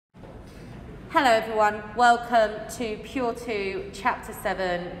Hello everyone, welcome to Pure 2 Chapter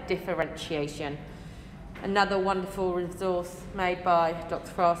 7 Differentiation. Another wonderful resource made by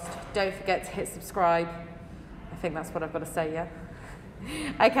Dr. Frost. Don't forget to hit subscribe. I think that's what I've got to say, yeah?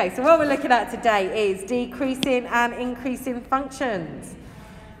 Okay, so what we're looking at today is decreasing and increasing functions.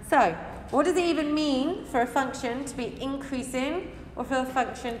 So, what does it even mean for a function to be increasing or for a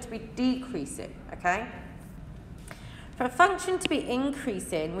function to be decreasing, okay? For a function to be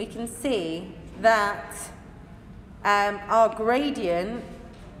increasing, we can see that our gradient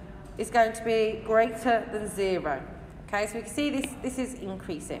is going to be greater than 0. Okay, so we can see this is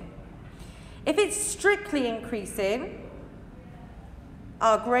increasing. If it's strictly increasing,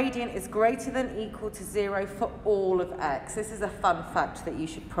 our gradient is greater than or equal to 0 for all of x. This is a fun fact that you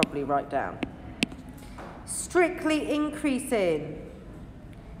should probably write down. Strictly increasing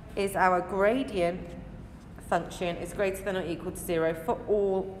is our gradient function is greater than or equal to 0 for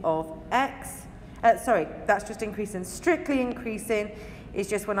all of x. Sorry, that's just increasing. Strictly increasing is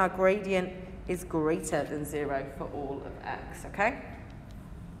just when our gradient is greater than 0 for all of x, okay?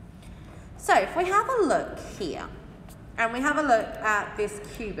 So if we have a look here, and we have a look at this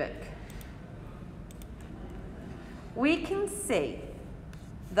cubic, we can see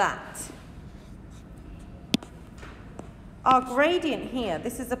that our gradient here,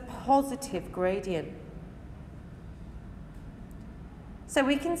 this is a positive gradient. So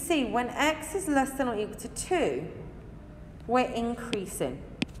we can see when x is less than or equal to 2, we're increasing.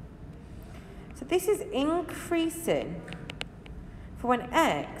 So this is increasing for when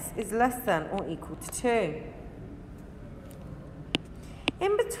x is less than or equal to 2.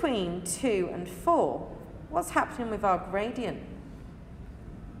 In between 2 and 4, what's happening with our gradient?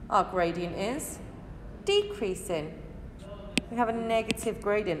 Our gradient is decreasing. We have a negative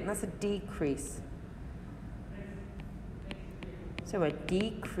gradient, and that's a decrease. So we're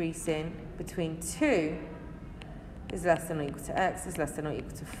decreasing between 2 is less than or equal to x is less than or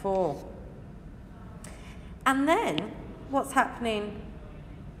equal to 4. And then what's happening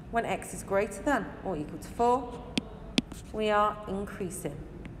when x is greater than or equal to 4? We are increasing.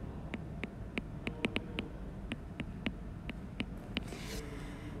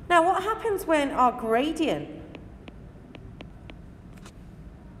 Now what happens when our gradient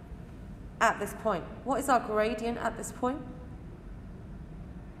at this point? What is our gradient at this point?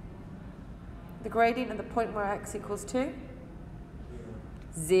 The gradient at the point where x equals 2?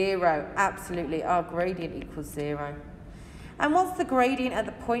 0, absolutely. Our gradient equals 0. And what's the gradient at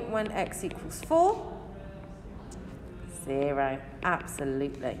the point when x equals 4? 0,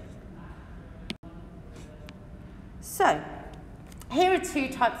 absolutely. So, here are two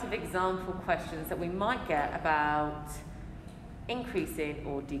types of example questions that we might get about increasing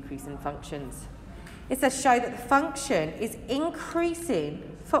or decreasing functions. It says show that the function is increasing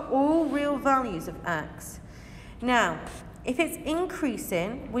for all real values of x. Now, if it's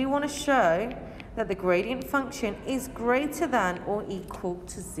increasing, we want to show that the gradient function is greater than or equal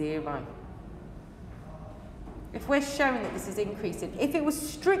to 0. If we're showing that this is increasing, if it was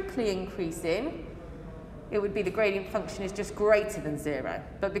strictly increasing, it would be the gradient function is just greater than 0.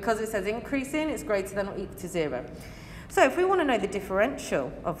 But because it says increasing, it's greater than or equal to 0. So if we want to know the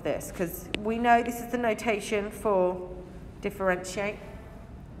differential of this, because we know this is the notation for differentiate,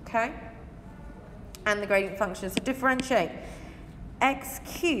 okay? And the gradient function. So differentiate x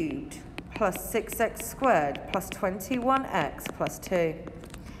cubed plus 6x squared plus 21x plus 2.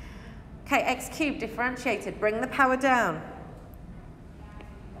 Okay, x cubed differentiated. Bring the power down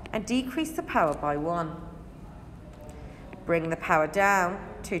and decrease the power by 1. Bring the power down.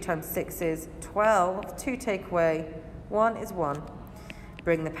 2 times 6 is 12. 2 take away 1 is 1.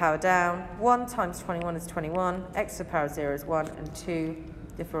 Bring the power down. 1 times 21 is 21. X to the power of 0 is 1. And 2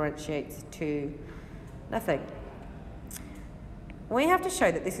 differentiates to nothing. We have to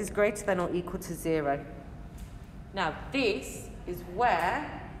show that this is greater than or equal to 0. Now, this is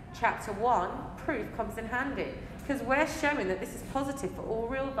where Chapter 1 proof comes in handy, because we're showing that this is positive for all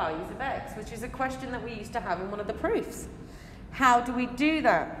real values of x, which is a question that we used to have in one of the proofs. How do we do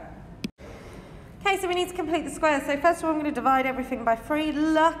that? Okay, so we need to complete the squares. So first of all, I'm going to divide everything by 3.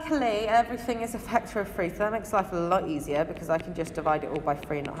 Luckily, everything is a factor of 3, so that makes life a lot easier because I can just divide it all by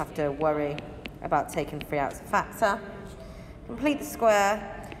 3 and not have to worry about taking 3 out as a factor. Complete the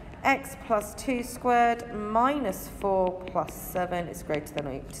square. X plus 2 squared minus 4 plus 7 is greater than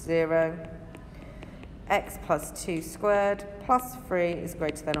or equal to 0. X plus 2 squared plus 3 is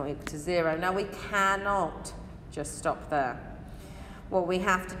greater than or equal to 0. Now we cannot just stop there. What we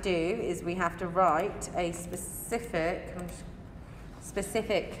have to do is we have to write a specific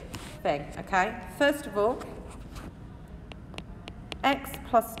thing, okay? First of all, x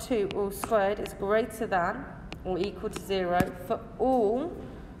plus 2 all squared is greater than or equal to 0 for all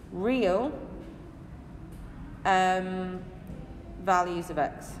real values of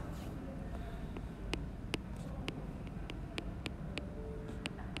x.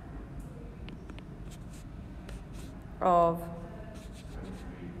 Of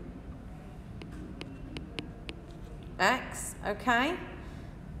x, okay?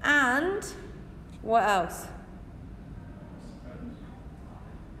 And what else?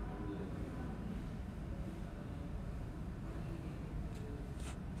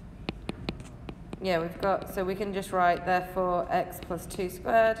 Yeah, we've got, so we can just write, therefore, x plus 2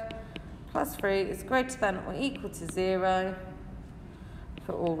 squared plus 3 is greater than or equal to 0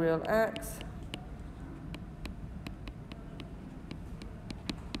 for all real x.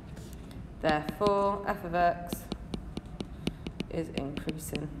 Therefore, f of x is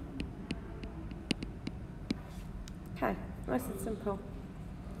increasing. Okay, nice and simple.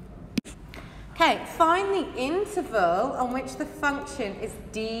 Okay, find the interval on which the function is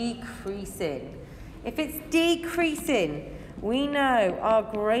decreasing. If it's decreasing, we know our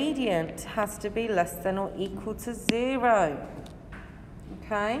gradient has to be less than or equal to 0.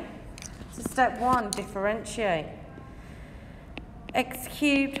 Okay, so step 1, differentiate. X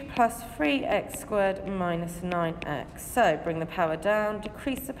cubed plus 3x squared minus 9x. So bring the power down,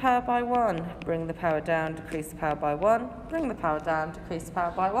 decrease the power by 1. Bring the power down, decrease the power by 1. Bring the power down, decrease the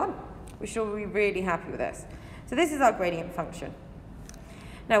power by 1. We should be really happy with this. So this is our gradient function.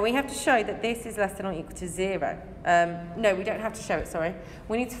 Now we have to show that this is less than or equal to 0. No, we don't have to show it, sorry.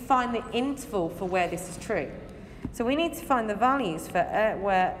 We need to find the interval for where this is true. So we need to find the values for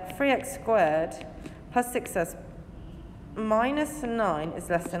where 3x squared plus 6x minus 9 is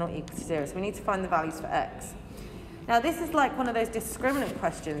less than or equal to 0. So we need to find the values for x. Now this is like one of those discriminant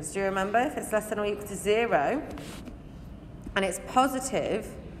questions. Do you remember? If it's less than or equal to 0 and it's positive,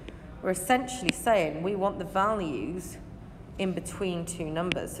 we're essentially saying we want the values in between two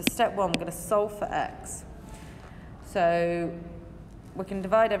numbers. So step 1, we're going to solve for x. So we can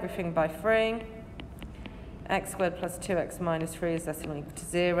divide everything by 3. X squared plus 2x minus 3 is less than or equal to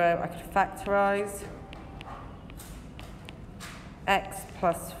 0. I could factorise. X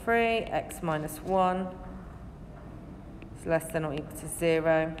plus 3, x minus 1 is less than or equal to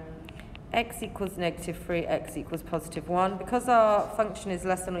 0. X equals negative 3, x equals positive 1. Because our function is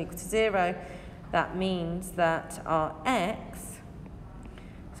less than or equal to 0, that means that our x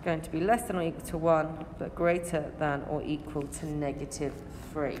is going to be less than or equal to 1, but greater than or equal to negative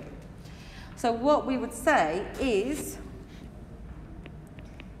 3. So what we would say is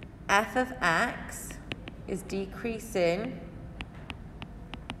f of x is decreasing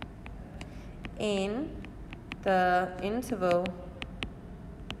in the interval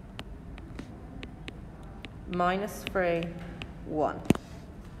minus 3, 1.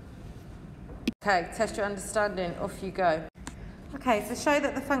 Okay, test your understanding, off you go. Okay, so show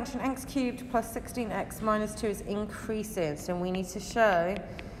that the function x cubed plus 16x minus 2 is increasing. So we need to show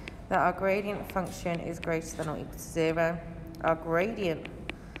that our gradient function is greater than or equal to 0. Our gradient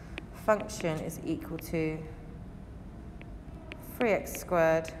function is equal to 3x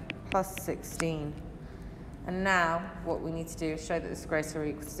squared plus 16. And now what we need to do is show that this is greater or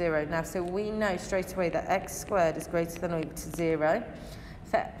equal to 0. Now, so we know straight away that x squared is greater than or equal to 0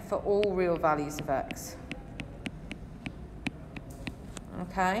 for all real values of x.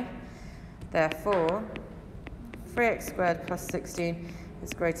 Okay? Therefore, 3x squared plus 16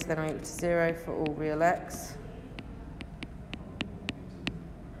 is greater than or equal to 0 for all real x.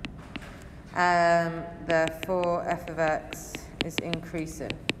 Therefore, f of x is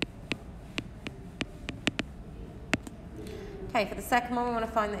increasing. Okay, for the second one, we want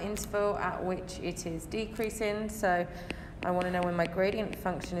to find the interval at which it is decreasing. So I want to know when my gradient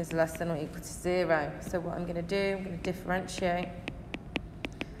function is less than or equal to 0. So what I'm going to do, I'm going to differentiate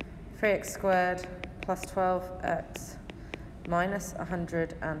 3x squared plus 12x minus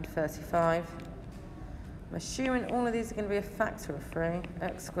 135. I'm assuming all of these are going to be a factor of 3.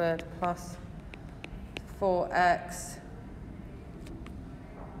 X squared plus 4x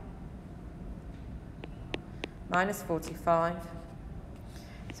minus 45.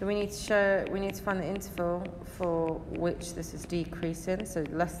 So we need to find the interval for which this is decreasing, so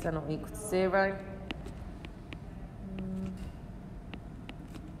less than or equal to 0.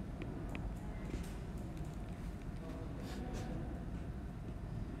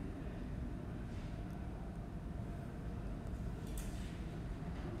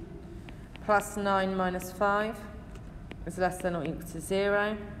 Plus 9 minus 5 is less than or equal to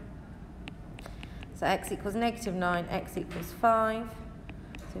 0. So x equals negative 9, x equals 5.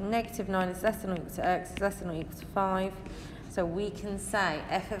 So negative 9 is less than or equal to x, is less than or equal to 5. So we can say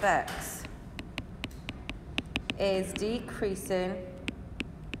f of x is decreasing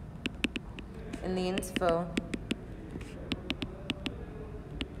in the interval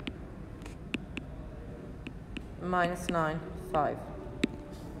 -9, 5.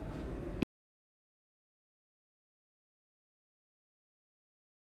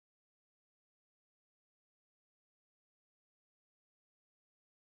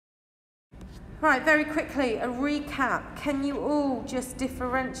 Right, very quickly, a recap. Can you all just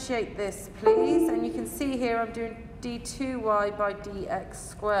differentiate this, please? And you can see here I'm doing d2y by dx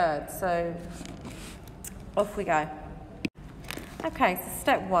squared. So off we go. Okay, so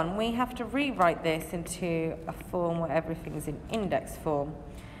step 1, we have to rewrite this into a form where everything is in index form.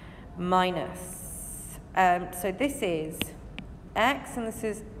 Minus. So this is x, and this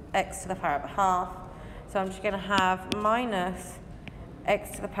is x to the power of a half. So I'm just going to have minus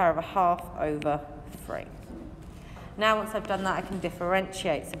x to the power of a half over 3. Now once I've done that, I can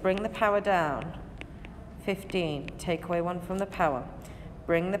differentiate. So bring the power down, 15, take away 1 from the power.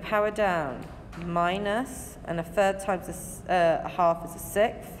 Bring the power down, minus, and a third times a half is a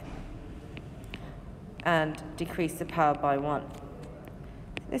sixth, and decrease the power by 1.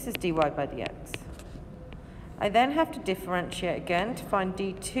 This is dy by dx. I then have to differentiate again to find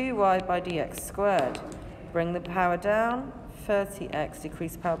d2y by dx squared. Bring the power down, 30x,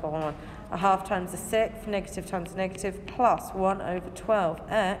 decrease the power by 1. A half times a sixth, negative times negative, plus 1 over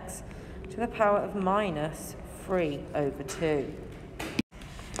 12x to the power of minus 3 over 2.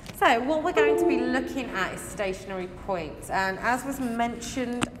 So what we're going to be looking at is stationary points. And as was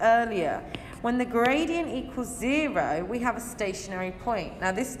mentioned earlier, when the gradient equals 0, we have a stationary point.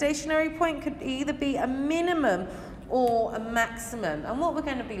 Now this stationary point could either be a minimum or a maximum. And what we're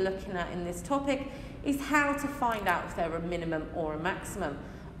going to be looking at in this topic is how to find out if they're a minimum or a maximum,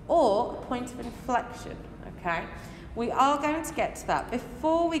 or a point of inflection, okay? We are going to get to that.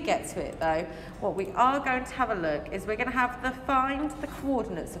 Before we get to it though, what we are going to have a look is we're going to have to find the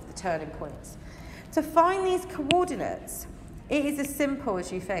coordinates of the turning points. To find these coordinates, it is as simple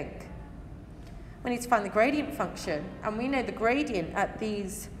as you think. We need to find the gradient function, and we know the gradient at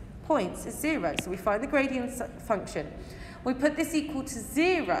these points is 0, so we find the gradient function. We put this equal to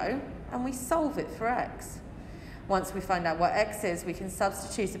 0, and we solve it for x. Once we find out what x is, we can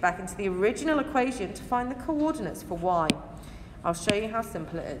substitute it back into the original equation to find the coordinates for y. I'll show you how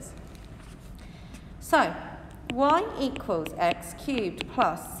simple it is. So, y equals x cubed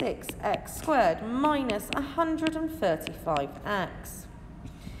plus 6x squared minus 135x.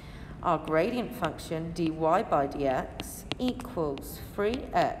 Our gradient function, dy by dx, equals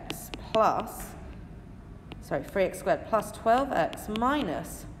 3x squared plus 12x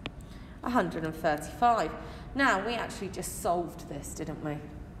minus 135. Now, we actually just solved this, didn't we?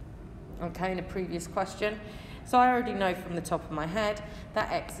 Okay, in a previous question. So I already know from the top of my head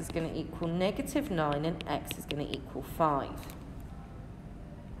that x is going to equal -9 and x is going to equal 5.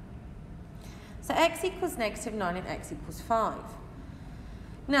 So x equals -9 and x equals 5.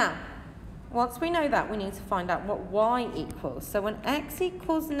 Now, once we know that, we need to find out what y equals. So when x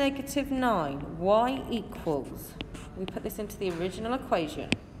equals -9, y equals, we put this into the original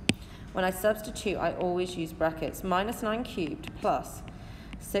equation. When I substitute, I always use brackets. -9 cubed plus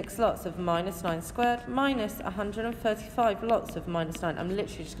 6 lots of -9 squared minus 135 lots of -9. I'm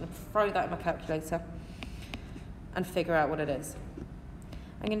literally just going to throw that in my calculator and figure out what it is.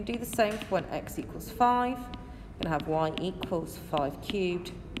 I'm going to do the same for when x equals 5. I'm going to have y equals 5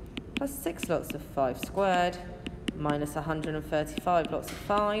 cubed plus 6 lots of 5 squared minus 135 lots of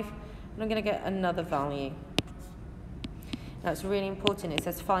 5. And I'm going to get another value. Now it's really important, it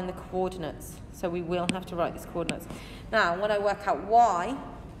says find the coordinates, so we will have to write these coordinates. Now when I work out y,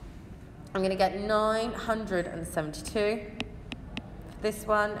 I'm going to get 972 for this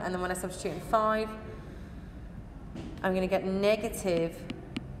one, and then when I substitute in 5, I'm going to get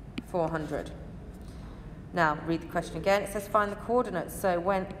 -400. Now read the question again, it says find the coordinates, so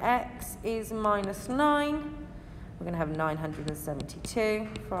when x is -9, we're going to have 972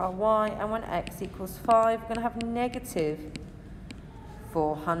 for our y, and when x equals 5, we're going to have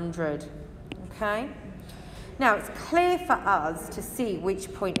 -400, okay? Now, it's clear for us to see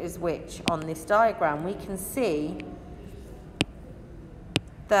which point is which on this diagram. We can see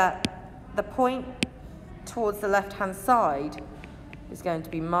that the point towards the left-hand side is going to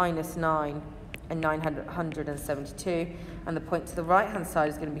be -9 and 972, and the point to the right-hand side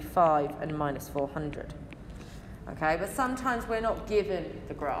is going to be 5 and -400. Okay, but sometimes we're not given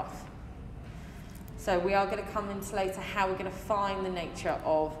the graph. So we are going to come into later how we're going to find the nature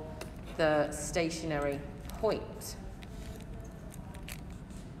of the stationary point.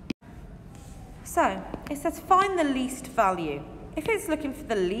 So it says find the least value. If it's looking for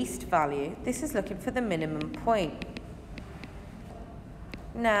the least value, this is looking for the minimum point.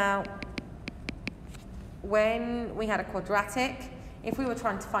 Now, when we had a quadratic, if we were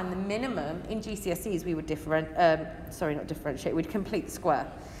trying to find the minimum in GCSEs, we would differentiate, we'd complete the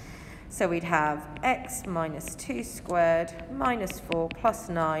square. So we'd have x minus 2 squared minus 4 plus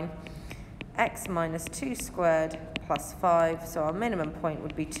 9, x minus 2 squared plus 5, so our minimum point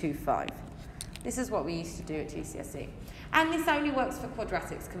would be 2, 5. This is what we used to do at GCSE. And this only works for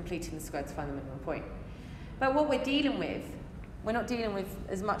quadratics, completing the square to find the minimum point. But what we're dealing with, we're not dealing with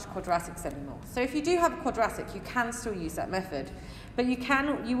as much quadratics anymore. So if you do have a quadratic, you can still use that method. But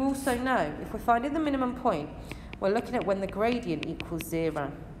you also know, if we're finding the minimum point, we're looking at when the gradient equals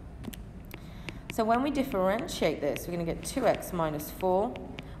 0. So when we differentiate this, we're going to get 2x minus 4.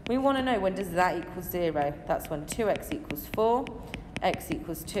 We want to know when does that equal 0. That's when 2x equals 4, x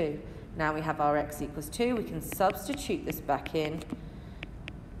equals 2. Now we have our x equals 2. We can substitute this back in.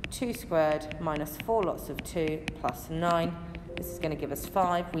 2 squared minus 4 lots of 2 plus 9. This is going to give us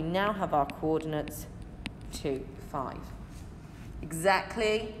 5. We now have our coordinates 2, 5.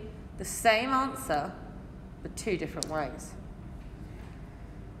 Exactly the same answer, but two different ways.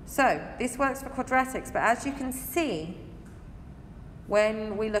 So this works for quadratics, but as you can see,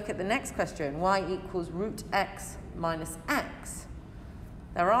 when we look at the next question, y equals root x minus x,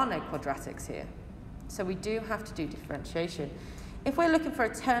 there are no quadratics here. So we do have to do differentiation. If we're looking for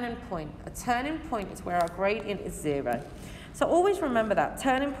a turning point is where our gradient is 0. So always remember that.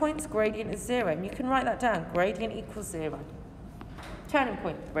 Turning point's gradient is 0. And you can write that down. Gradient equals 0. Turning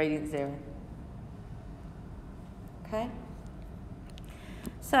point, gradient 0. Okay?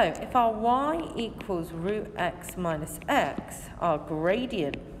 So if our y equals root x minus x, our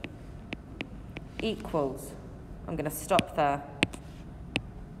gradient equals, I'm going to stop there.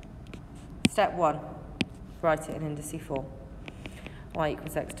 Step 1, write it in indice form. Y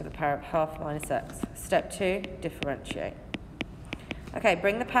equals x to the power of half minus x. Step 2, differentiate. Okay,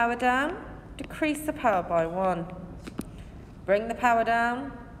 bring the power down, decrease the power by 1. Bring the power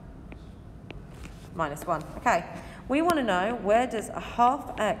down, minus 1. Okay, we want to know where does a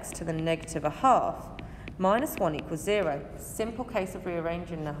half x to the negative a half minus 1 equals 0. Simple case of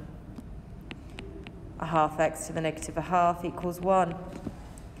rearranging now. A half x to the negative a half equals 1.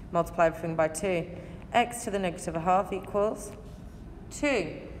 Multiply everything by 2. X to the negative a half equals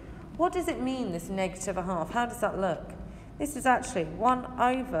 2. What does it mean, this negative a half? How does that look? This is actually 1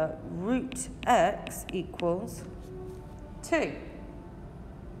 over root x equals 2.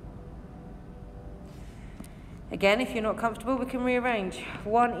 Again, if you're not comfortable, we can rearrange.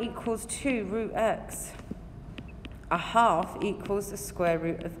 1 equals 2 root x. A half equals the square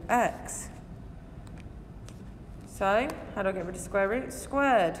root of x. So, how do I get rid of square root?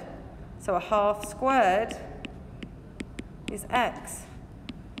 Squared. So a half squared is x.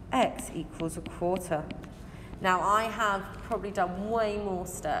 X equals a quarter. Now, I have probably done way more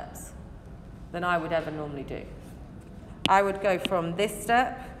steps than I would ever normally do. I would go from this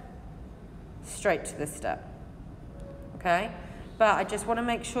step straight to this step. Okay? But I just want to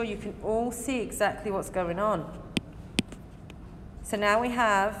make sure you can all see exactly what's going on. So now we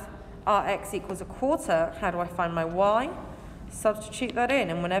have our x equals a quarter. How do I find my y? Substitute that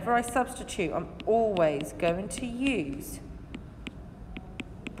in. And whenever I substitute, I'm always going to use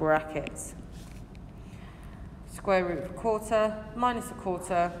brackets. Square root of a quarter minus a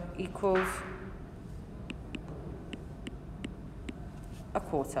quarter equals a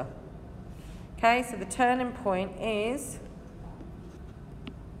quarter. Okay, so the turning point is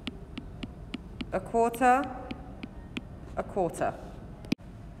a quarter, a quarter.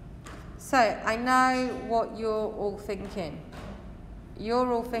 So I know what you're all thinking.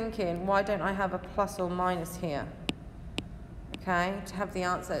 You're all thinking, why don't I have a plus or minus here? Okay, to have the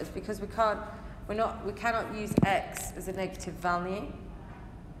answer. It's because we cannot use x as a negative value.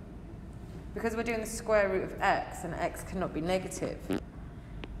 Because we're doing the square root of x, and x cannot be negative.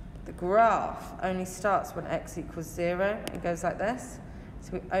 The graph only starts when x equals 0. It goes like this.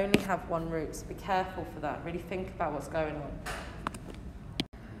 So we only have one root. So be careful for that. Really think about what's going on.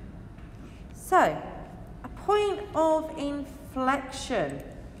 So, a point of inflection.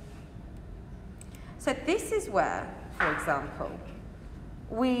 So this is where, for example,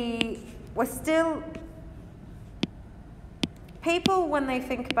 we're still, people when they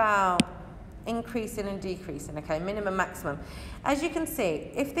think about increasing and decreasing, okay, minimum, maximum. As you can see,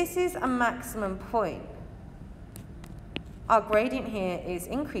 if this is a maximum point, our gradient here is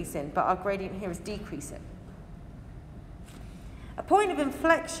increasing, but our gradient here is decreasing. A point of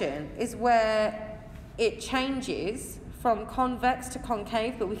inflection is where it changes from convex to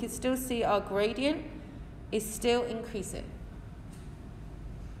concave, but we can still see our gradient is still increasing.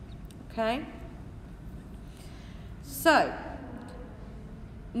 Okay? So,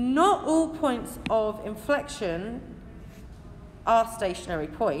 not all points of inflection are stationary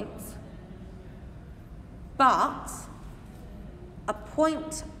points, but a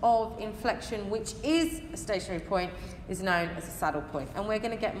point of inflection which is a stationary point is known as a saddle point, and we're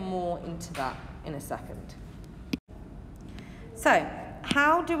going to get more into that in a second. So,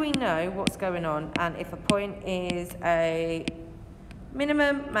 how do we know what's going on and if a point is a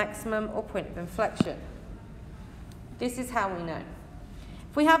minimum, maximum, or point of inflection? This is how we know.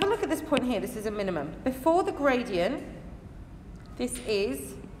 If we have a look at this point here, this is a minimum. Before the gradient, this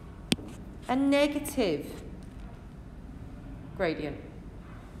is a negative gradient.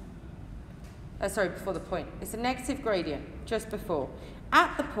 Before the point. It's a negative gradient, just before.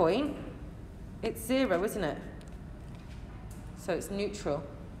 At the point, it's 0, isn't it? So it's neutral.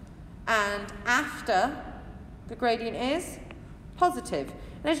 And after, the gradient is positive.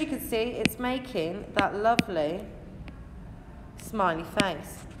 And as you can see, it's making that lovely smiley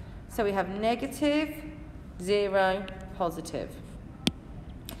face. So we have negative, 0, positive.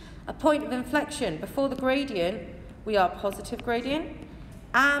 A point of inflection. Before the gradient, we are positive gradient.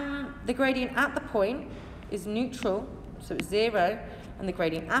 The gradient at the point is neutral, so it's 0. And the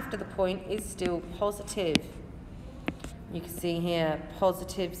gradient after the point is still positive. You can see here,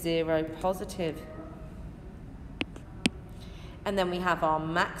 positive, 0, positive. And then we have our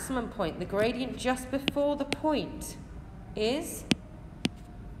maximum point. The gradient just before the point is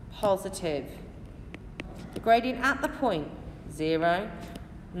positive. The gradient at the point, 0.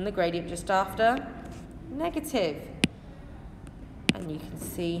 And the gradient just after, negative. And you can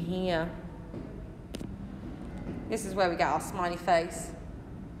see here, this is where we get our smiley face,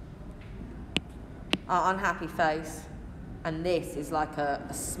 our unhappy face. And this is like a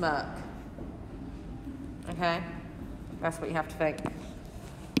smirk. Okay? That's what you have to think.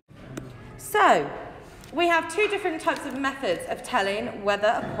 So, we have two different types of methods of telling whether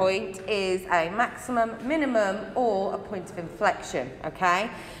a point is a maximum, minimum, or a point of inflection.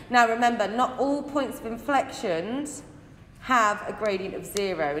 Okay? Now remember, not all points of inflections have a gradient of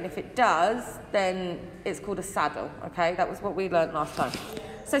 0. And if it does, then it's called a saddle. Okay? That was what we learned last time.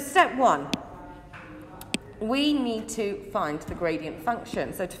 So step 1. We need to find the gradient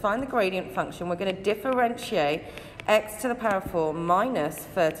function. So to find the gradient function, we're going to differentiate x to the power of 4 minus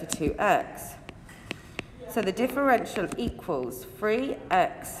 32x. So the differential equals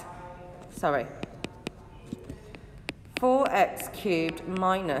 4x cubed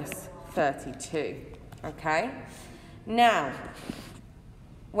minus 32. Okay? Now,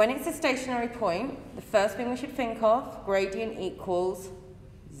 when it's a stationary point, the first thing we should think of, gradient equals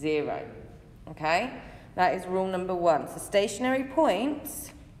 0. Okay? That is rule number 1. So stationary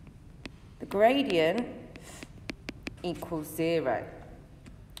points, the gradient equals 0.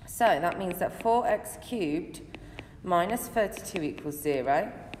 So that means that 4x cubed minus 32 equals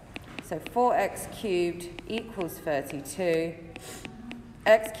 0. So 4x cubed equals 32.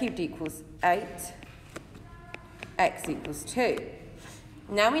 X cubed equals 8. X equals 2.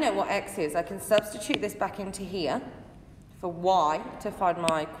 Now we know what x is. I can substitute this back into here for y to find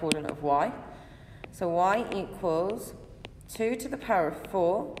my coordinate of y. So y equals 2 to the power of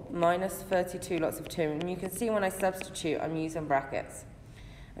 4 minus 32 lots of 2. And you can see when I substitute, I'm using brackets.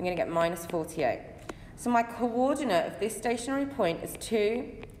 I'm going to get minus 48. So my coordinate of this stationary point is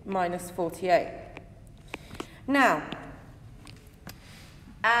 2 minus 48. Now,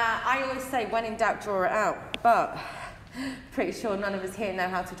 I always say, when in doubt, draw it out. But pretty sure none of us here know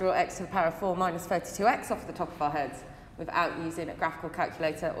how to draw x to the power of 4 minus 32x off the top of our heads without using a graphical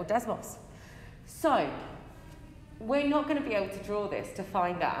calculator or Desmos. So, we're not going to be able to draw this to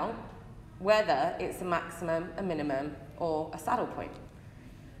find out whether it's a maximum, a minimum, or a saddle point.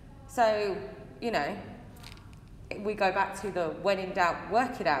 So, you know, we go back to the when in doubt,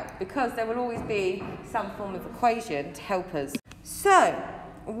 work it out, because there will always be some form of equation to help us. So,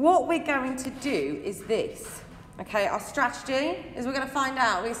 what we're going to do is this. Okay, our strategy is we're going to find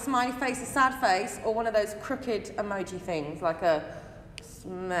out if a smiley face, a sad face, or one of those crooked emoji things, like a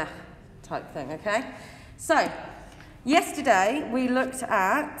smeh type thing, okay? So, yesterday we looked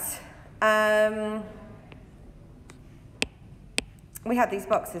at, we had these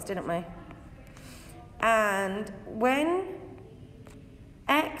boxes, didn't we? And when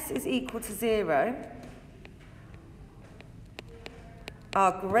x is equal to 0,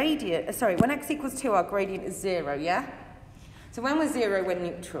 our gradient, when x equals 2, our gradient is 0, yeah? So when we're 0, we're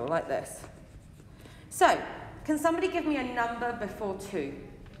neutral, like this. So, can somebody give me a number before 2?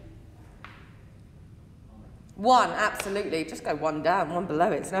 1, absolutely. Just go 1 down, 1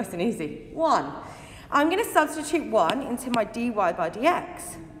 below it. It's nice and easy. 1. I'm going to substitute 1 into my dy by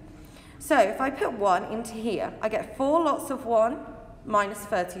dx. So if I put 1 into here, I get 4 lots of 1 minus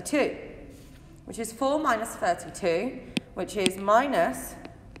 32, which is 4 minus 32, which is minus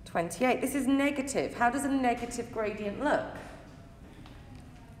 28. This is negative. How does a negative gradient look?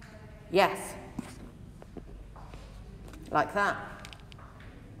 Yes. Like that.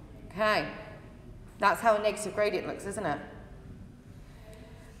 Okay. That's how a negative gradient looks, isn't it?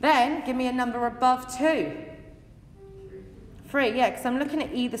 Then give me a number above 2. 3, yeah, because I'm looking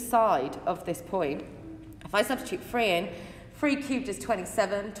at either side of this point. If I substitute 3 in, 3 cubed is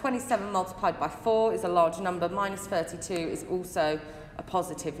 27. 27 multiplied by 4 is a large number. Minus 32 is also a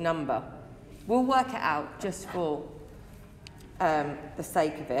positive number. We'll work it out just for the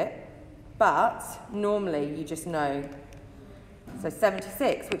sake of it. But normally you just know. So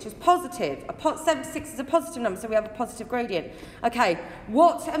 76, which is positive. 76 is a positive number, so we have a positive gradient. Okay,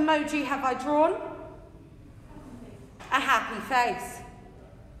 what emoji have I drawn? A happy face.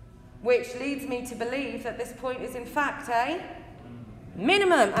 Which leads me to believe that this point is in fact a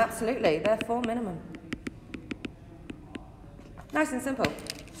minimum. Absolutely, therefore minimum. Nice and simple.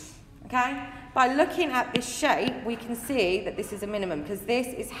 Okay? By looking at this shape, we can see that this is a minimum, because this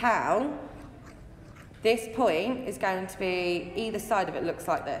is how this point is going to be, either side of it looks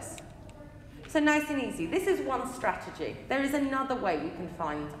like this. So nice and easy. This is one strategy. There is another way you can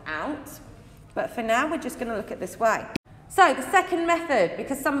find out, but for now we're just going to look at this way. So the second method,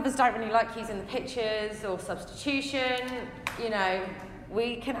 because some of us don't really like using the pictures or substitution, you know,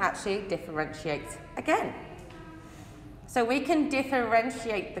 we can actually differentiate again. So we can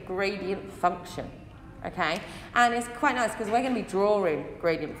differentiate the gradient function, okay? And it's quite nice because we're going to be drawing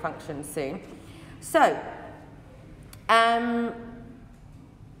gradient functions soon. So,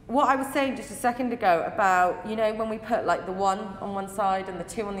 what I was saying just a second ago about, you know, when we put like the 1 on one side and the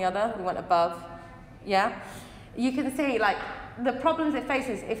 2 on the other, we went above, yeah? You can see like the problems it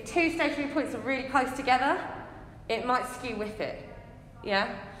faces, if 2 stationary points are really close together, it might skew with it,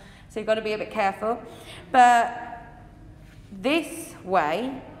 yeah? So you've got to be a bit careful. But this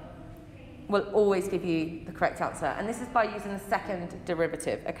way will always give you the correct answer, and this is by using the second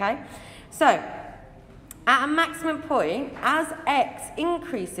derivative, okay? So, at a maximum point, as x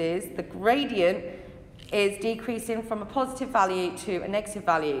increases, the gradient is decreasing from a positive value to a negative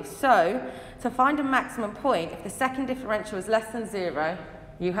value. So, to find a maximum point, if the second differential is less than 0,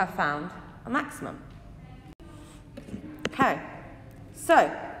 you have found a maximum. Okay,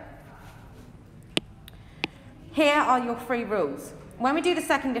 so, here are your 3 rules. When we do the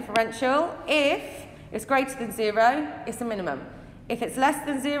second differential, if it's greater than 0, it's a minimum. If it's less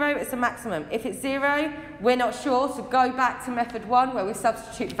than 0, it's a maximum. If it's 0, we're not sure, so go back to method 1 where we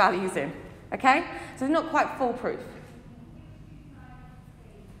substitute values in. Okay? So it's not quite foolproof.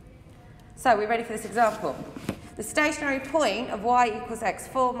 So we're ready for this example. The stationary point of y equals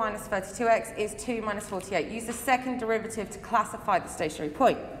x4 minus 32x is 2 minus 48. Use the second derivative to classify the stationary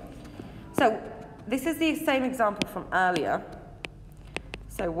point. So this is the same example from earlier.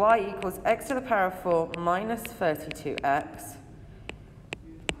 So y equals x to the power of 4 minus 32x.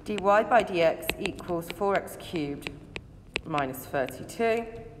 dy by dx equals 4x cubed minus 32.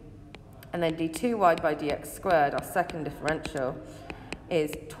 And then d2y by dx squared, our second differential,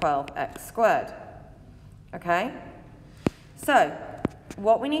 is 12x squared. Okay? So,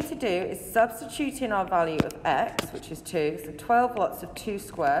 what we need to do is substitute in our value of x, which is 2, so 12 lots of 2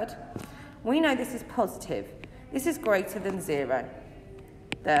 squared. We know this is positive. This is greater than 0.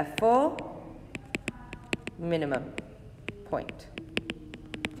 Therefore, minimum point.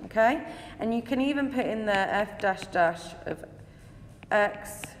 Okay? And you can even put in there f dash dash of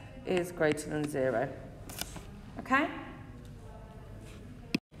x is greater than 0. Okay?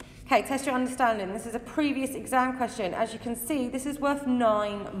 Okay, test your understanding. This is a previous exam question. As you can see, this is worth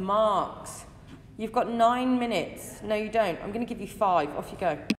 9 marks. You've got 9 minutes. No, you don't. I'm going to give you 5. Off you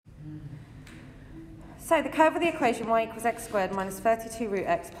go. So the curve of the equation y equals x squared minus 32 root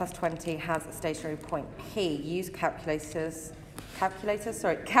x plus 20 has a stationary point P. Use calculus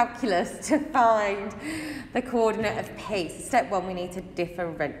to find the coordinate of P. So step 1, we need to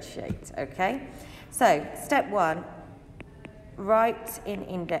differentiate, okay? So step 1, write in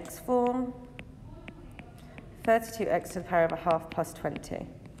index form 32x to the power of a half plus 20.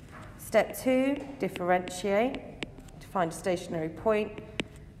 Step 2, differentiate to find a stationary point.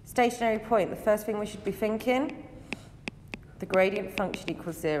 Stationary point, the first thing we should be thinking, the gradient function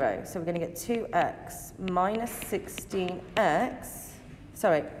equals 0. So we're going to get 2x minus 16x,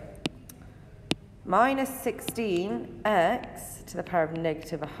 minus 16x to the power of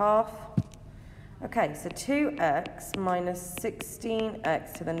negative a half. Okay, so 2x minus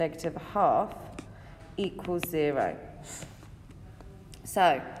 16x to the negative half equals 0.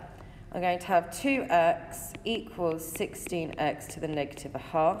 So I'm going to have 2x equals 16x to the negative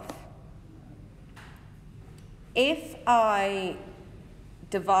half. If I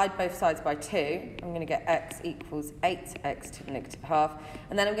divide both sides by 2, I'm going to get x equals 8x to the negative half.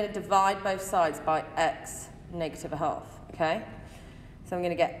 And then I'm going to divide both sides by x negative a half, okay? So I'm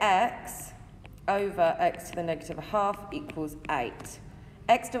going to get x over x to the negative a half equals 8.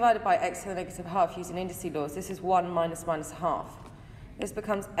 X divided by x to the negative half using indices laws, this is 1 minus minus a half. This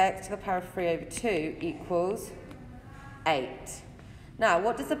becomes x to the power of 3 over 2 equals 8. Now,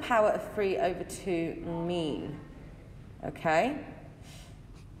 what does the power of 3 over 2 mean? Okay?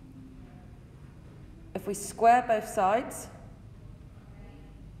 If we square both sides,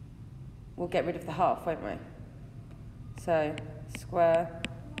 we'll get rid of the half, won't we? So, square,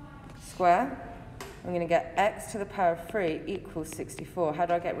 square. I'm going to get x to the power of 3 equals 64. How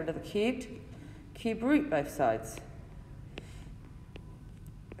do I get rid of the cubed? Cube root both sides.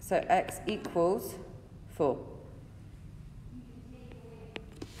 So x equals 4.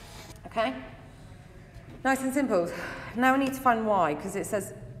 Okay? Nice and simple. Now we need to find y, because it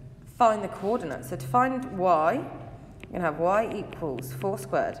says find the coordinates. So to find y, you're going to have y equals 4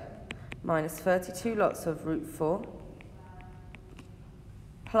 squared minus 32 lots of root 4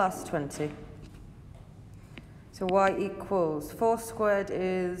 plus 20. So y equals 4 squared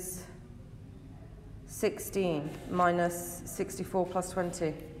is 16 minus 64 plus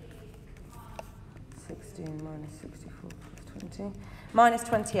 20. 16 minus 64 plus 20. Minus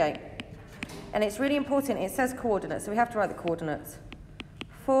 28. And it's really important, it says coordinates, so we have to write the coordinates.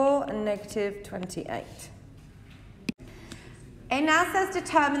 4 and negative 28. It now says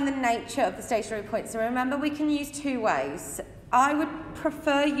determine the nature of the stationary point. So remember, we can use 2 ways. I would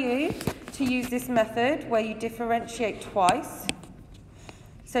prefer you to use this method where you differentiate twice.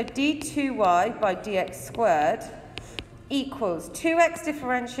 So d2y by dx squared equals 2x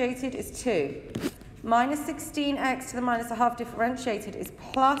differentiated is 2. Minus 16x to the minus a half differentiated is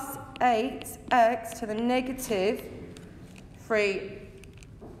plus 8x to the negative 3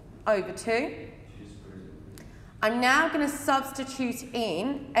 over 2. I'm now going to substitute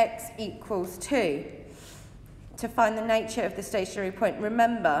in x equals 2 to find the nature of the stationary point.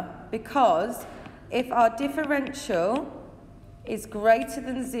 Remember, because if our differential is greater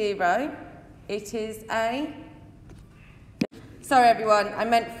than 0, it is a... Sorry everyone, I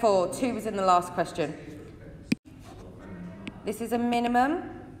meant 4. 2 was in the last question. This is a minimum.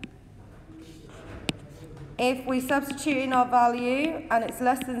 If we substitute in our value and it's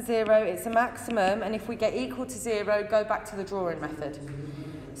less than 0, it's a maximum. And if we get equal to 0, go back to the drawing method.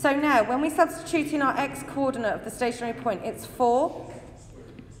 So now, when we substitute in our x coordinate of the stationary point, it's 4.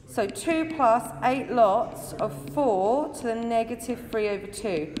 So 2 plus 8 lots of 4 to the negative 3 over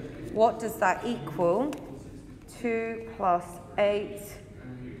 2. What does that equal? 2 plus 8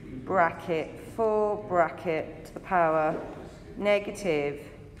 bracket 4 bracket to the power negative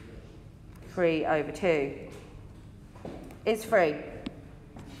 3 over 2 is 3.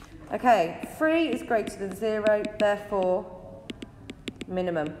 Okay, 3 is greater than 0, therefore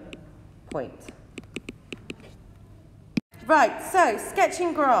minimum point. Right, so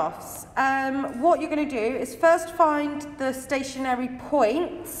sketching graphs. What you're going to do is first find the stationary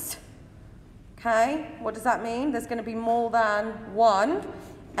points. Okay, what does that mean? There's going to be more than one,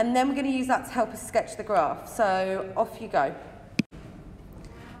 and then we're going to use that to help us sketch the graph. So off you go.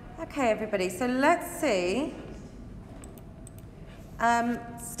 Okay, everybody, so let's see.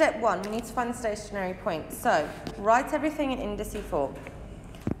 Step 1, we need to find the stationary point. So write everything in indices form.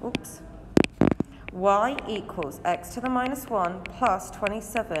 Oops. Y equals x to the minus 1 plus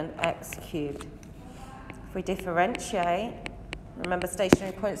 27x cubed. If we differentiate, remember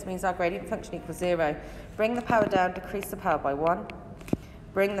stationary points means our gradient function equals 0. Bring the power down, decrease the power by 1.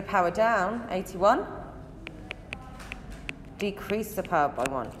 Bring the power down, 81. Decrease the power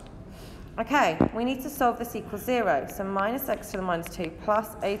by 1. Okay, we need to solve this equals 0. So minus x to the minus 2 plus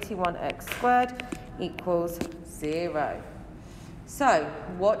 81x squared equals 0. So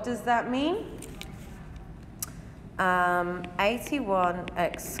what does that mean?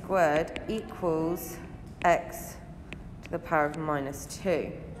 81x squared equals x to the power of minus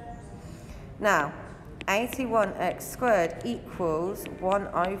 2. Now, 81x squared equals 1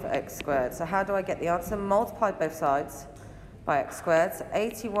 over x squared. So how do I get the answer? Multiply both sides by x squared. So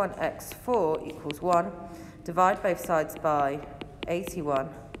 81x4 equals 1. Divide both sides by 81.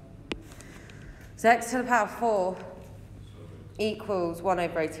 So x to the power 4 equals 1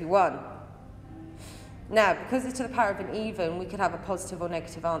 over 81. Now, because it's to the power of an even, we could have a positive or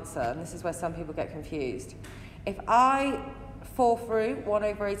negative answer, and this is where some people get confused. If I fall through 1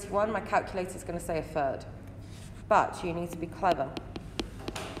 over 81, my calculator is going to say a third. But you need to be clever.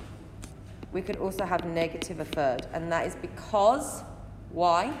 We could also have negative a third, and that is because,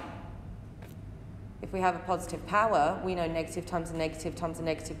 why? If we have a positive power, we know negative times a negative times a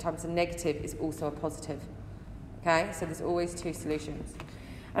negative times a negative is also a positive. Okay, so there's always two solutions.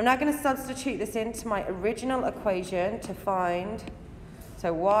 I'm now going to substitute this into my original equation to find,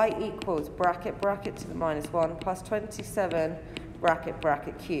 so y equals bracket bracket to the minus 1 plus 27 bracket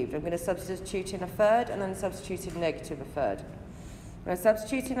bracket cubed. I'm going to substitute in a third and then substitute in negative a third. When I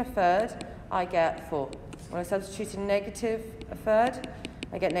substitute in a third, I get 4. When I substitute in negative a third,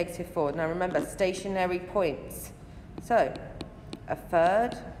 I get negative 4. Now remember, stationary points. So, a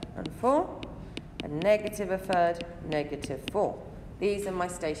third and 4, a negative a third, negative 4. These are my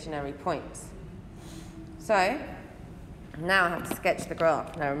stationary points. So, now I have to sketch the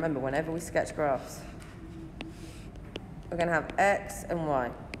graph. Now remember, whenever we sketch graphs, we're going to have x and y.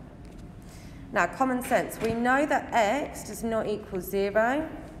 Now, common sense. We know that x does not equal 0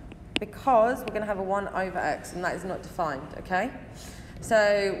 because we're going to have a 1 over x, and that is not defined, okay?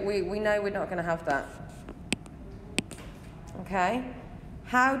 So, we know we're not going to have that. Okay?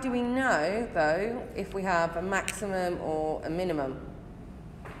 How do we know, though, if we have a maximum or a minimum?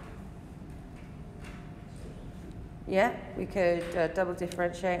 Yeah, we could double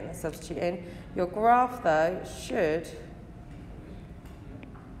differentiate and then substitute in. Your graph, though, should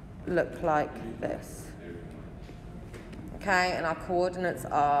look like this. Okay, and our coordinates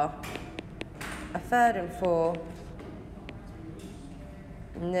are a third and 4,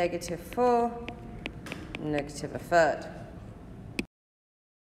 negative 4, negative a third.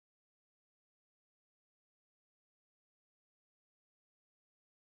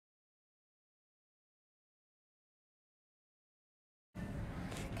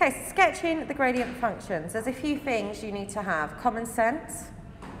 Okay, so sketching the gradient functions. There's a few things you need to have. Common sense,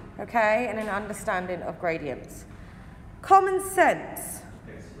 okay, and an understanding of gradients. Common sense,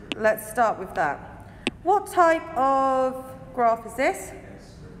 let's start with that. What type of graph is this?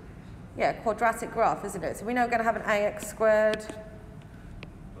 Yeah, quadratic graph, isn't it? So we know we're going to have an ax squared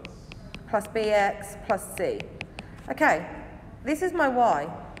plus bx plus c. Okay, this is my y.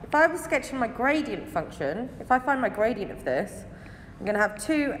 If I was sketching my gradient function, if I find my gradient of this, I'm going to have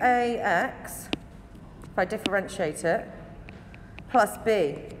 2ax, if I differentiate it, plus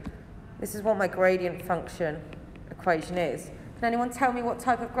b. This is what my gradient function equation is. Can anyone tell me what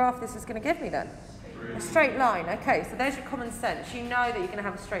type of graph this is going to give me then? A straight line. Okay, so there's your common sense. You know that you're going to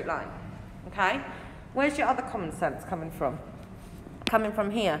have a straight line. Okay? Where's your other common sense coming from? Coming from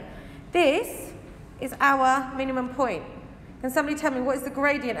here. This is our minimum point. Can somebody tell me what is the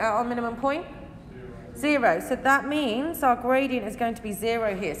gradient at our minimum point? 0. So that means our gradient is going to be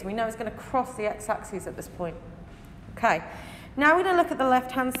 0 here. So we know it's going to cross the x-axis at this point. Okay. Now we're going to look at the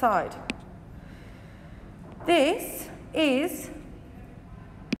left-hand side. This is...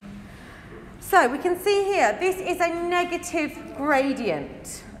 So we can see here, this is a negative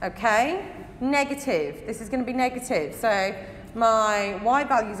gradient. Okay? Negative. This is going to be negative. So my y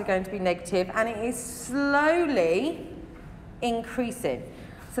values are going to be negative, and it is slowly increasing.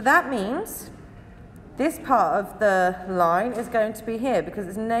 So that means this part of the line is going to be here because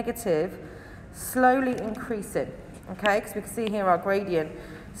it's negative, slowly increasing. Okay, because we can see here our gradient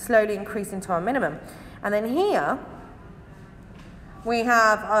slowly increasing to our minimum. And then here, we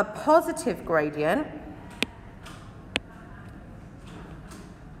have a positive gradient.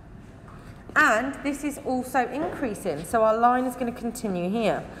 And this is also increasing. So our line is going to continue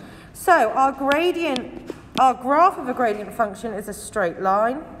here. So our gradient, our graph of a gradient function is a straight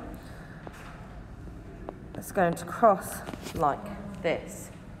line. It's going to cross like this.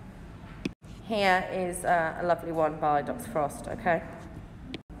 Here is a lovely one by Dr. Frost, okay?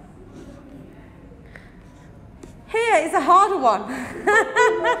 Here is a harder one.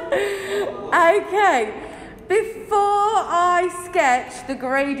 Okay, before I sketch the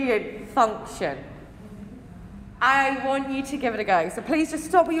gradient function, I want you to give it a go. So please just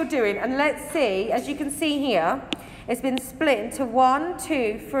stop what you're doing and let's see, as you can see here, it's been split into 1,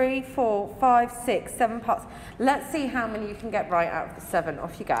 2, 3, 4, 5, 6, 7 parts. Let's see how many you can get right out of the 7.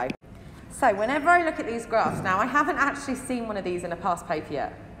 Off you go. So whenever I look at these graphs, now I haven't actually seen one of these in a past paper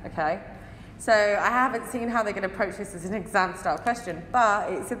yet, okay? So I haven't seen how they're going to approach this as an exam style question,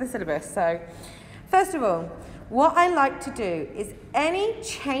 but it's in the syllabus. So first of all, what I like to do is any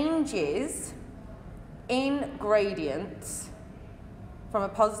changes in gradients from a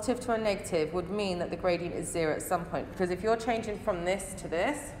positive to a negative would mean that the gradient is 0 at some point. Because if you're changing from this to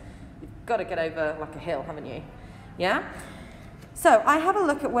this, You've got to get over like a hill, haven't you? Yeah? So I have a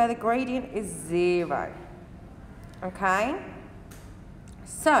look at where the gradient is 0. Okay?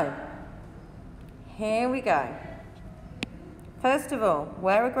 So, here we go. First of all,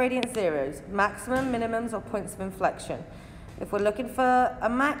 where are gradient zeros? Maximum, minimums, or points of inflection? If we're looking for a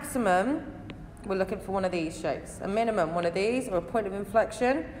maximum, we're looking for one of these shapes. A minimum, one of these, or a point of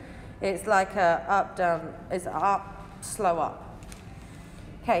inflection, it's like a up, down, it's up, slow up.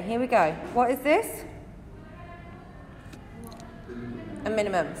 Okay, here we go. What is this? A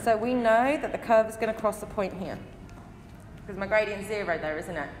minimum. So we know that the curve is going to cross the point here. Because my gradient is 0 there,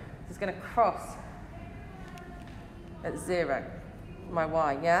 isn't it? So it's going to cross at 0, my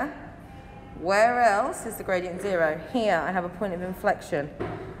y, yeah? Where else is the gradient 0? Here, I have a point of inflection.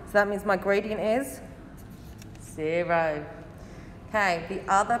 So that means my gradient is 0. Okay, the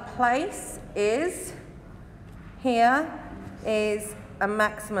other place is, here is a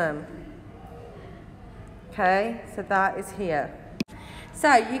maximum. Okay, so that is here.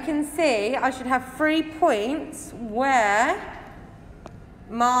 So you can see I should have 3 points where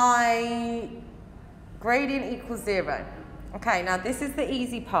my gradient equals 0. Okay, now this is the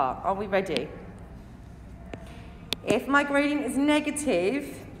easy part. Are we ready? If my gradient is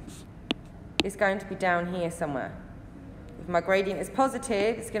negative, it's going to be down here somewhere. If my gradient is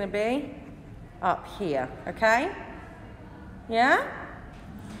positive, it's going to be up here. Okay? Yeah?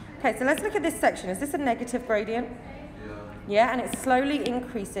 Okay, so let's look at this section. Is this a negative gradient? Yeah, and it's slowly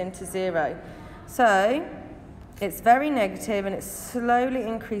increasing to 0. So it's very negative and it slowly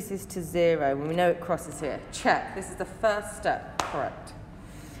increases to 0 when we know it crosses here. Check. This is the first step. Correct.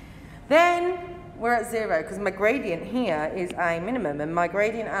 Then we're at 0 because my gradient here is a minimum and my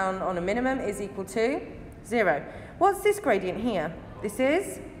gradient on a minimum is equal to 0. What's this gradient here? This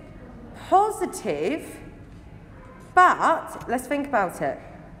is positive, but let's think about it.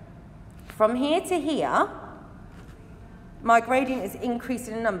 From here to here, my gradient is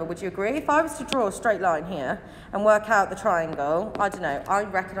increasing in number. Would you agree? If I was to draw a straight line here and work out the triangle, I don't know, I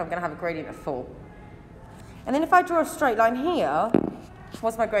reckon I'm going to have a gradient of 4. And then if I draw a straight line here,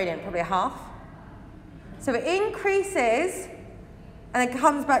 what's my gradient? Probably a half. So it increases and then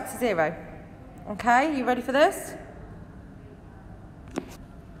comes back to 0. Okay, you ready for this?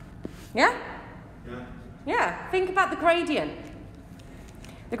 Yeah? Yeah, think about the gradient.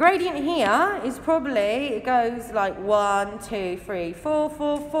 The gradient here is probably, it goes like 1, 2, 3, 4,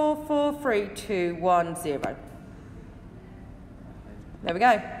 4, 4, 4, 3, 2, 1, 0. There we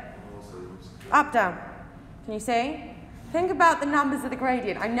go. Up, down. Can you see? Think about the numbers of the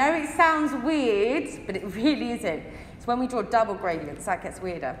gradient. I know it sounds weird, but it really isn't. It's when we draw double gradients that gets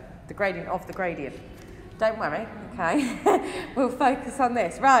weirder. The gradient of the gradient. Don't worry, okay? We'll focus on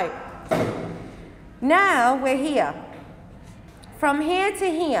this. Right. Now we're here. From here to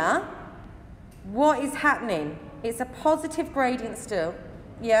here, what is happening? It's a positive gradient still,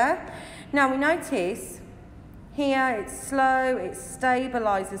 yeah? Now we notice here it's slow, it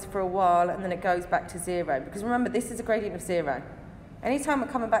stabilizes for a while and then it goes back to 0. Because remember, this is a gradient of 0. Anytime we're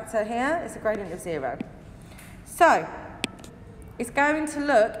coming back to here, it's a gradient of 0. So, it's going to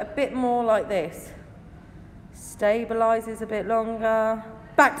look a bit more like this. Stabilizes a bit longer,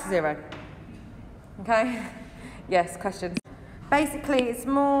 back to 0. Okay? Yes, questions? Basically, it's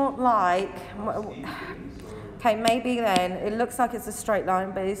more like, okay, maybe then, it looks like it's a straight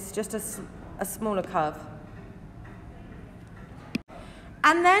line, but it's just a smaller curve.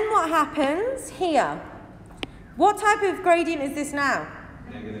 And then what happens here? What type of gradient is this now?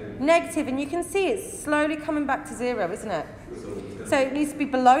 Negative. Negative, and you can see it's slowly coming back to 0, isn't it? So it needs to be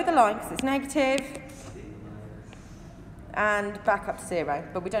below the line because it's negative, and back up to 0,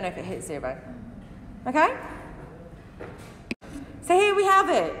 but we don't know if it hits 0. Okay? So here we have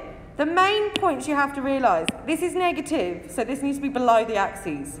it. The main points you have to realise. This is negative, so this needs to be below the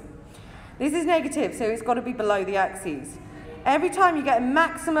axes. This is negative, so it's got to be below the axes. Every time you get a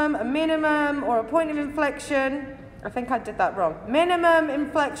maximum, a minimum, or a point of inflection, I think I did that wrong. Minimum,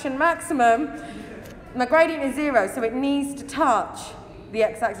 inflection, maximum, my gradient is 0, so it needs to touch the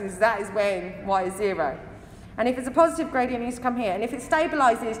x-axis. That is when y is 0. And if it's a positive gradient, it needs to come here. And if it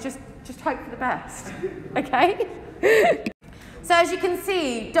stabilises, just hope for the best. Okay? So as you can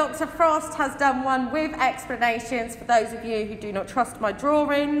see, Dr. Frost has done one with explanations. For those of you who do not trust my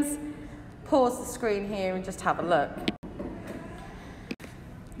drawings, pause the screen here and just have a look.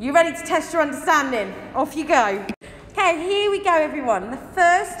 You ready to test your understanding? Off you go. Okay, here we go, everyone. The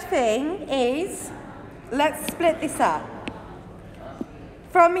first thing is, let's split this up.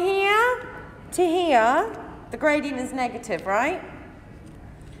 From here to here, the gradient is negative, right?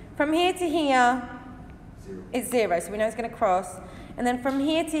 From here to here, it's 0, so we know it's going to cross. And And then from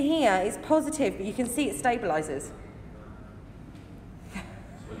here to here is positive, but you can see it stabilizes.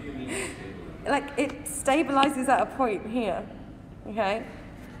 What do you mean stabilize? Like it stabilizes at a point here, okay?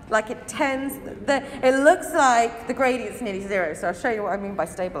 Like it tends, it looks like the gradient's nearly zero, so I'll show you what I mean by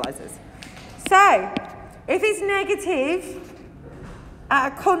stabilizes. So, if it's negative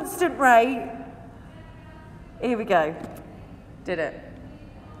at a constant rate, here we go, did it.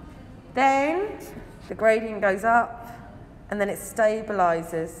 Then the gradient goes up and then it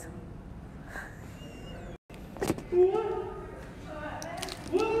stabilizes.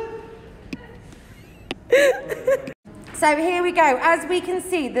 So here we go. As we can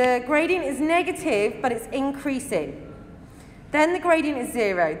see, the gradient is negative, but it's increasing. Then the gradient is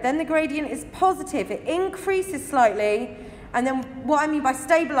zero. Then the gradient is positive. It increases slightly. And then what I mean by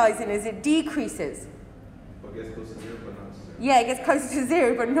stabilizing is it decreases. But it gets close to zero, but not zero. Yeah, it gets closer to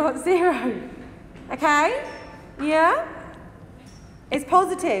zero, but not zero. Okay? Yeah? It's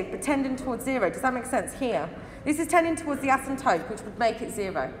positive, but tending towards zero. Does that make sense? Here. This is tending towards the asymptote, which would make it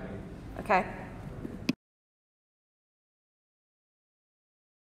zero. Okay?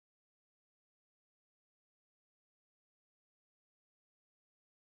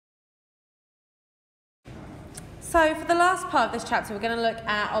 So for the last part of this chapter, we're going to look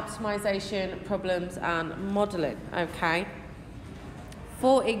at optimization, problems and modelling, okay?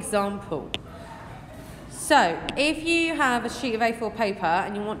 For example, so if you have a sheet of A4 paper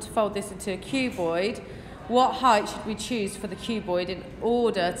and you want to fold this into a cuboid, what height should we choose for the cuboid in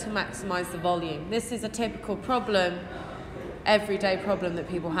order to maximise the volume? This is a typical problem, everyday problem that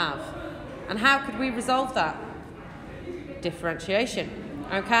people have. And how could we resolve that? Differentiation.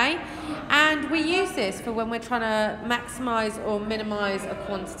 Okay, and we use this for when we're trying to maximise or minimise a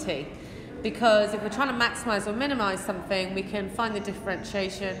quantity, because if we're trying to maximise or minimise something, we can find the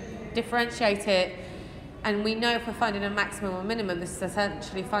differentiation, differentiate it, and we know if we're finding a maximum or minimum, this is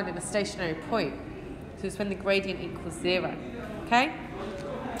essentially finding a stationary point. So it's when the gradient equals zero. Okay.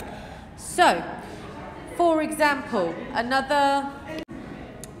 So, for example, another,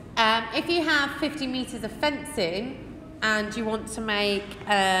 if you have 50 metres of fencing, and you want to make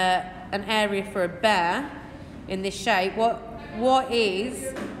an area for a bear in this shape, how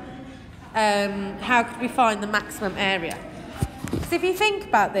could we find the maximum area? So if you think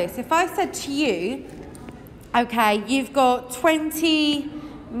about this, if I said to you, okay, you've got 20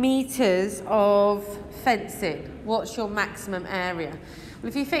 metres of fencing, what's your maximum area? Well,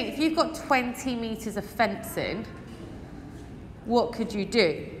 if you think, if you've got 20 metres of fencing, what could you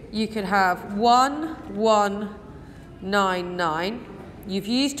do? You could have 1, 1, 9, 9. You've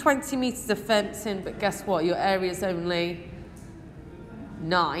used 20 metres of fencing, but guess what? Your area is only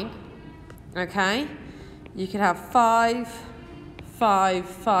 9. Okay? You could have 5, 5,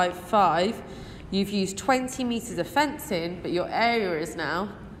 5, 5. You've used 20 metres of fencing, but your area is now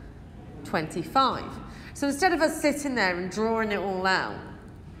 25. So instead of us sitting there and drawing it all out,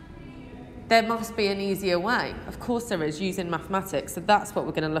 there must be an easier way. Of course there is, using mathematics. So that's what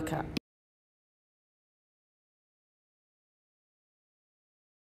we're going to look at.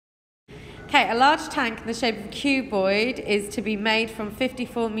 Okay, a large tank in the shape of a cuboid is to be made from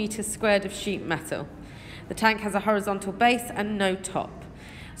 54 metres squared of sheet metal. The tank has a horizontal base and no top.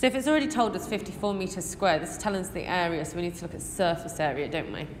 So if it's already told us 54 metres squared, this is telling us the area, so we need to look at surface area,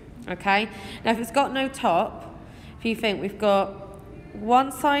 don't we? Okay, now if it's got no top, if you think we've got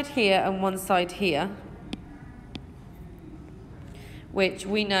one side here and one side here, which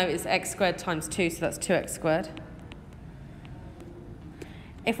we know is x squared times 2, so that's 2x squared.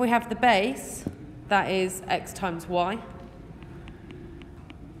 If we have the base, that is x times y.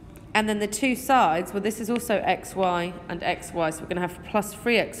 And then the two sides, well, this is also xy and xy, so we're going to have plus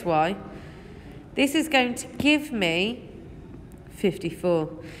 3xy. This is going to give me 54.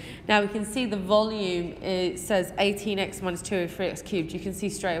 Now we can see the volume, it says 18x minus 2 over 3x cubed. You can see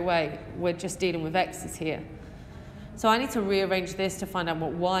straight away we're just dealing with x's here. So I need to rearrange this to find out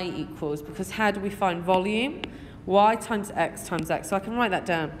what y equals, because how do we find volume? Y times x times x. So I can write that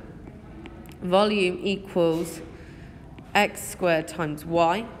down. Volume equals x squared times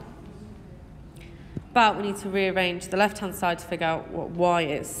y. But we need to rearrange the left-hand side to figure out what y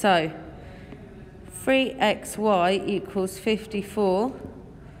is. So 3xy equals 54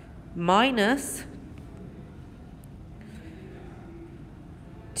 minus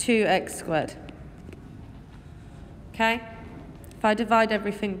 2x squared. Okay? If I divide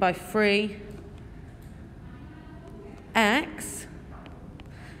everything by 3x,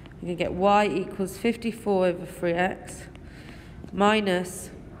 you can get y equals 54 over 3x minus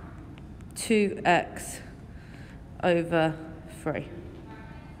 2x over 3.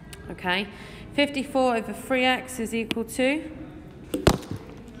 Okay? 54 over 3x is equal to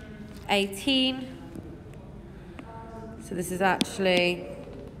 18. So this is actually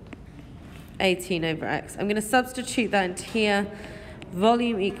 18 over x. I'm going to substitute that into here.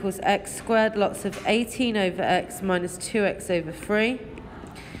 Volume equals x squared, lots of 18 over x minus 2x over 3,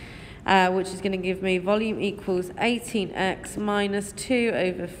 which is going to give me volume equals 18x minus 2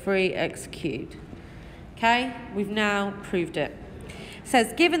 over 3x cubed. Okay, we've now proved it. It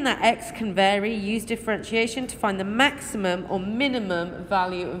says, given that x can vary, use differentiation to find the maximum or minimum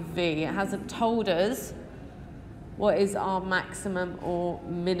value of v. It hasn't told us what is our maximum or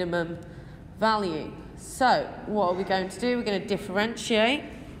minimum value. So what are we going to do? We're going to differentiate.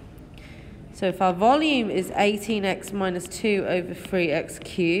 So if our volume is 18x minus 2 over 3x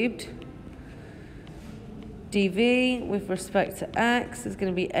cubed, dv with respect to x is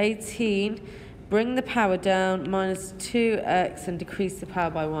going to be 18, bring the power down, minus 2x and decrease the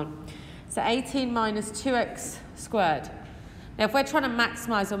power by 1. So 18 minus 2x squared. Now if we're trying to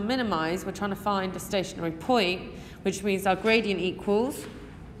maximise or minimise, we're trying to find a stationary point, which means our gradient equals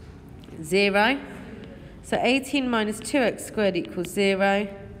 0. So 18 minus 2x squared equals 0.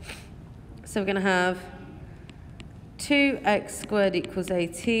 So we're going to have 2x squared equals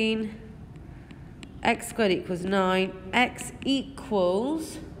 18. X squared equals 9. X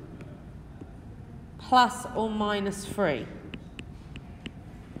equals plus or minus 3.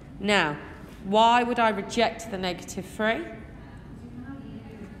 Now, why would I reject the negative 3?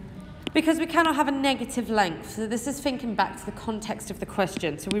 Because we cannot have a negative length. So this is thinking back to the context of the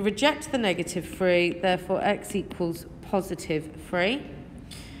question. So we reject the negative 3, therefore x equals positive 3.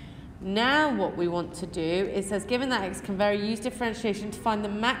 Now what we want to do is, says, given that x can vary, use differentiation to find the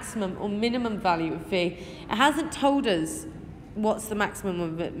maximum or minimum value of v. It hasn't told us what's the maximum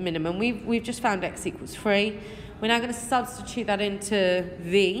or minimum. We've just found x equals 3. We're now going to substitute that into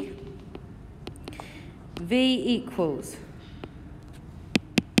v. V equals...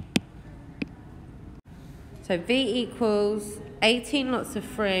 So v equals 18 lots of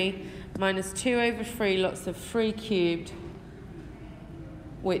 3 minus 2 over 3 lots of 3 cubed,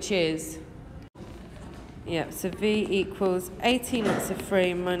 which is, so v equals 18 lots of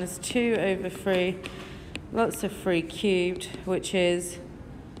 3 minus 2 over 3 lots of 3 cubed, which is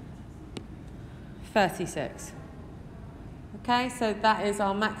 36. Okay, so that is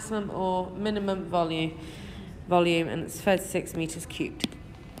our maximum or minimum volume, and it's 36 meters cubed.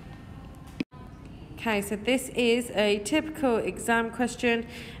 Okay, so this is a typical exam question.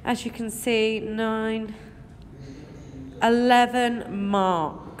 As you can see, 11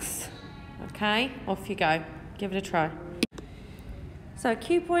 marks. Okay, off you go. Give it a try. So a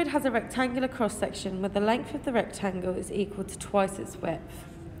cuboid has a rectangular cross-section where the length of the rectangle is equal to twice its width,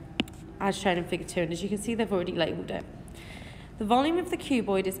 as shown in figure 2. And as you can see, they've already labelled it. The volume of the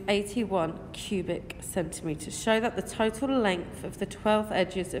cuboid is 81 cubic centimetres. Show that the total length of the 12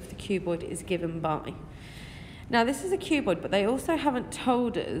 edges of the cuboid is given by. Now this is a cuboid, but they also haven't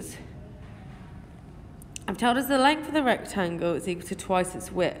told us. I've told us the length of the rectangle is equal to twice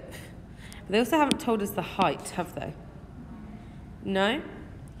its width. But they also haven't told us the height, have they? No?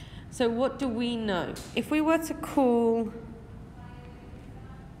 So what do we know? If we were to call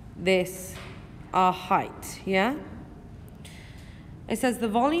this our height, yeah? It says the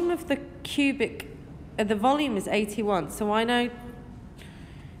volume of the the volume is 81. So I know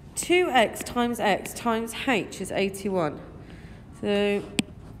 2x times x times h is 81. So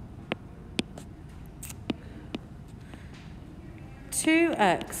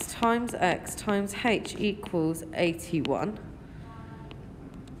 2x times x times h equals 81.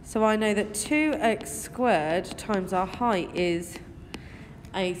 So I know that 2x squared times our height is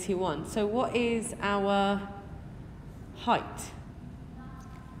 81. So what is our height?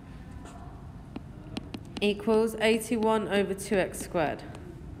 Equals 81 over 2x squared.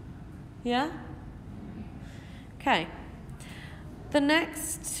 Yeah? Okay. The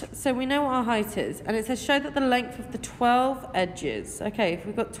next, so we know what our height is, and it says show that the length of the 12 edges. Okay, if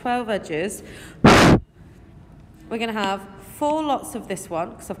we've got 12 edges, we're going to have 4 lots of this one,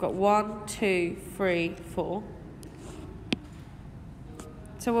 because I've got 1, 2, 3, 4.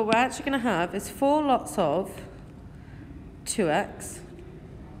 So what we're actually going to have is 4 lots of 2x,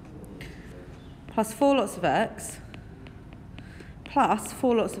 plus 4 lots of x, plus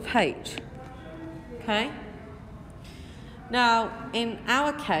 4 lots of h. Okay? Now, in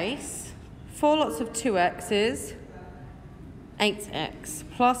our case, 4 lots of 2x is 8x,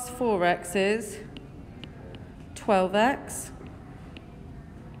 plus 4x is 12x,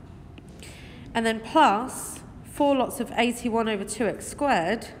 and then plus 4 lots of 81 over 2x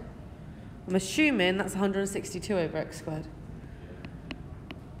squared, I'm assuming that's 162 over x squared.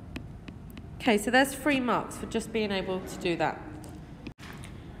 Okay, so there's 3 marks for just being able to do that.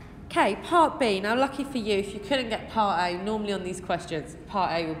 Okay, part B. Now, lucky for you, if you couldn't get part A, normally on these questions,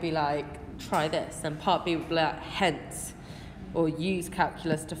 part A would be like, try this, and part B would be like, hence, or use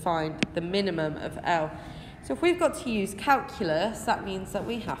calculus to find the minimum of L. So if we've got to use calculus, that means that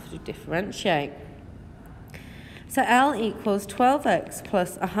we have to differentiate. So L equals 12x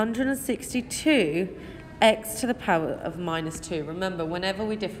plus 162x to the power of minus 2. Remember, whenever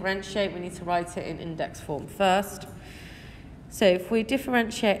we differentiate, we need to write it in index form first. So if we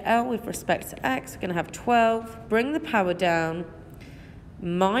differentiate L with respect to x, we're going to have 12, bring the power down,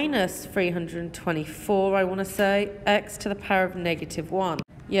 minus 324, I want to say, x to the power of negative 1.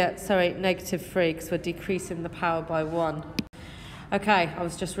 Yeah, sorry, negative 3, because we're decreasing the power by 1. Okay, I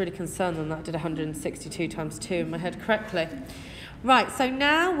was just really concerned on that. I did 162 times 2 in my head correctly. Right, so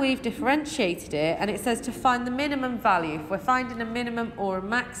now we've differentiated it, and it says to find the minimum value. If we're finding a minimum or a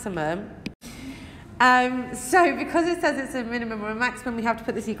maximum, so because it says it's a minimum or a maximum, we have to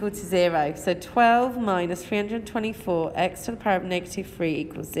put this equal to 0. So 12 minus 324 x to the power of negative 3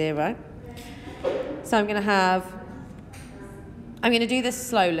 equals 0. So I'm going to do this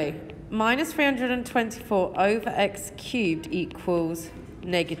slowly. Minus 324 over x cubed equals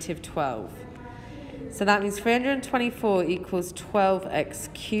negative 12. So that means 324 equals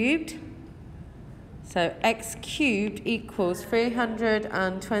 12x cubed. So x cubed equals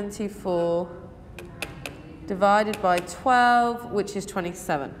 324 divided by 12, which is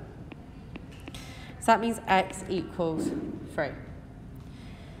 27. So that means x equals 3.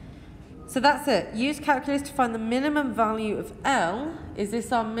 So that's it. Use calculus to find the minimum value of L. Is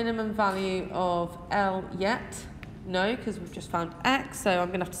this our minimum value of L yet? No, because we've just found x. So I'm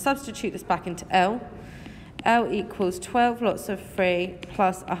going to have to substitute this back into L. L equals 12 lots of 3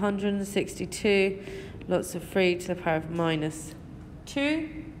 plus 162 lots of 3 to the power of minus 2.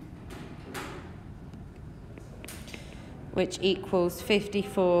 Which equals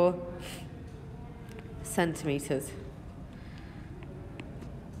 54 centimetres.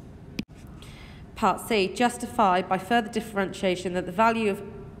 Part C, justify by further differentiation that the value of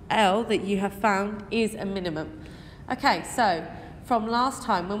L that you have found is a minimum. Okay, so from last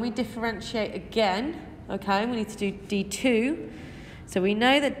time, when we differentiate again, okay, we need to do d2. So we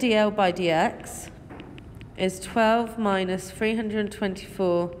know that dl by dx is 12 minus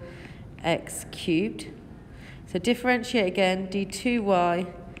 324x cubed. So differentiate again, d2y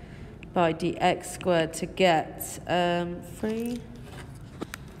by dx squared to get 3,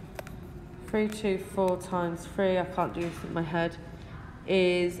 2, 4 times 3, I can't do this in my head,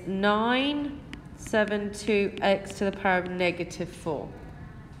 is 972x to the power of negative 4.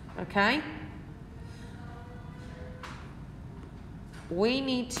 Okay? We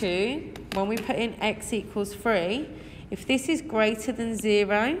need to, when we put in x equals 3, if this is greater than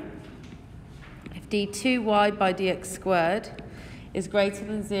 0, if d2y by dx squared is greater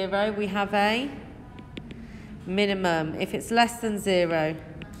than 0, we have a minimum. If it's less than 0,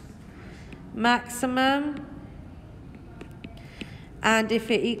 maximum. And if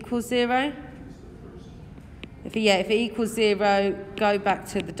it equals 0, if it equals 0, go back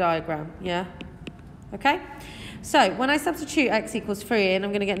to the diagram, yeah? Okay? So when I substitute x equals 3 in,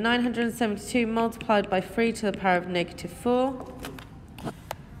 I'm going to get 972 multiplied by 3 to the power of negative 4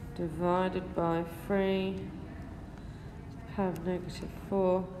 divided by 3 to the power of negative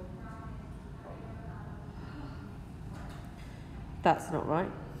 4. That's not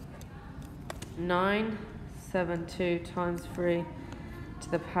right. 972 times 3 to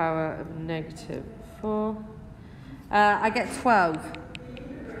the power of negative 4. I get 12.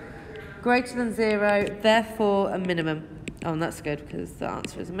 Greater than 0, therefore a minimum. Oh, and that's good because the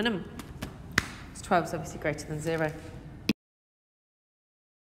answer is a minimum. So 12 is obviously greater than 0.